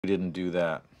We didn't do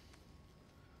that.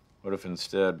 What if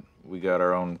instead we got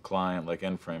our own client like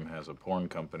Endframe has, a porn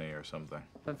company or something?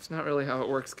 That's not really how it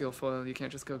works, GIlfoyle. You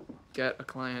can't just go get a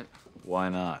client. Why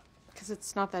not? Because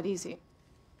it's not that easy.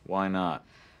 Why not?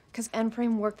 Because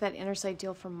Endframe worked that Intersight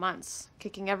deal for months,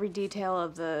 kicking every detail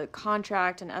of the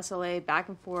contract and SLA back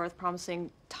and forth,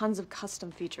 promising tons of custom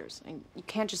features. And you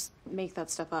can't just make that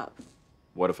stuff up.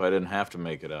 What if I didn't have to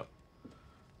make it up?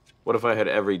 What if I had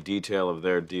every detail of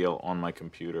their deal on my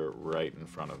computer right in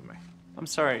front of me? I'm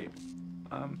sorry.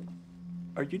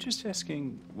 Are you just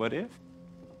asking what if?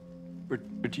 Or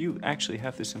do you actually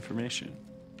have this information?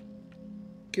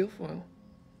 GIlfoyle,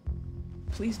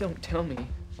 please don't tell me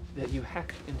that you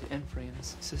hacked into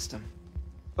Endframe's system.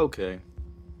 Okay.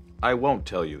 I won't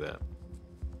tell you that.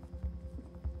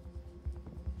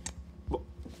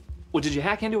 Well, did you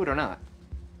hack into it or not?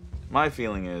 My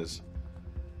feeling is,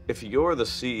 if you're the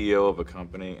CEO of a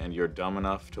company and you're dumb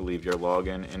enough to leave your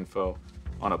login info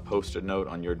on a post-it note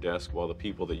on your desk while the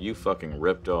people that you fucking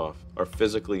ripped off are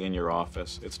physically in your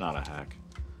office, it's not a hack.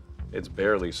 It's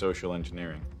barely social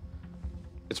engineering.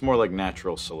 It's more like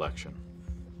natural selection.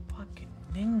 Fucking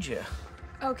ninja.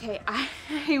 Okay,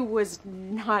 I was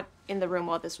not in the room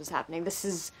while this was happening. This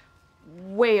is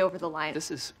way over the line.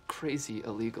 This is crazy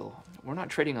illegal. We're not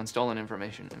trading on stolen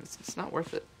information. It's not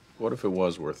worth it. What if it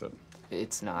was worth it?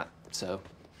 It's not, so.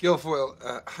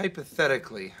 GIlfoyle,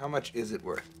 hypothetically, how much is it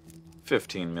worth?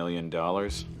 $15 million.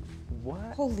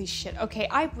 What? Holy shit. Okay,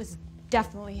 I was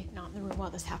definitely not in the room while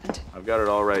this happened. I've got it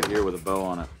all right here with a bow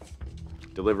on it.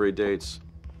 Delivery dates,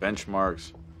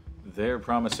 benchmarks. They're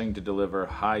promising to deliver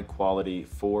high-quality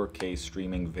 4K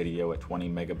streaming video at 20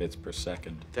 megabits per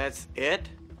second. That's it?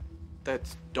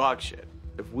 That's dog shit.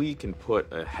 If we can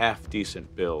put a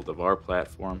half-decent build of our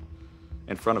platform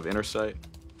in front of Intersight,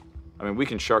 I mean, we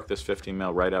can shark this 15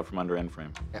 mil right out from under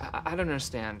Endframe. I don't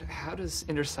understand. How does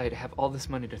Intersight have all this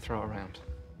money to throw around?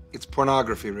 It's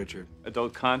pornography, Richard.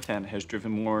 Adult content has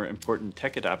driven more important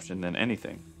tech adoption than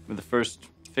anything. The first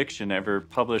fiction ever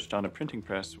published on a printing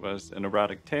press was an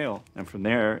erotic tale. And from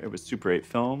there, it was Super 8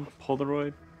 film,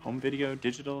 Polaroid, home video,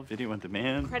 digital, video on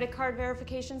demand. Credit card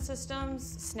verification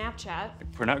systems, Snapchat.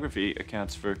 Pornography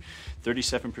accounts for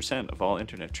 37% of all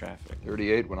internet traffic.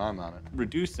 38 when I'm on it.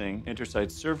 Reducing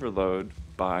Intersight's server load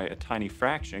by a tiny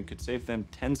fraction could save them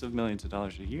tens of millions of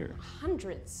dollars a year.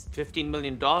 Hundreds. $15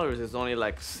 million is only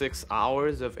like 6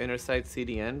 hours of Intersight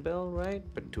CDN bill, right?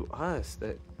 But to us,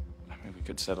 that... I mean, we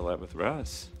could settle that with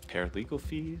Russ, paralegal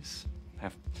fees,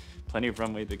 have plenty of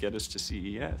runway to get us to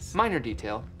CES. Minor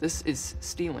detail. This is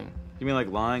stealing. You mean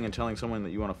like lying and telling someone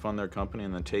that you want to fund their company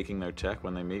and then taking their tech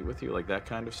when they meet with you? Like that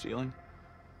kind of stealing?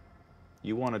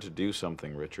 You wanted to do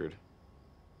something, Richard.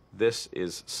 This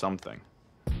is something.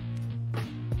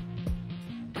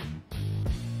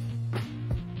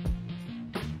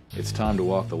 It's time to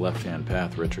walk the left-hand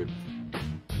path, Richard.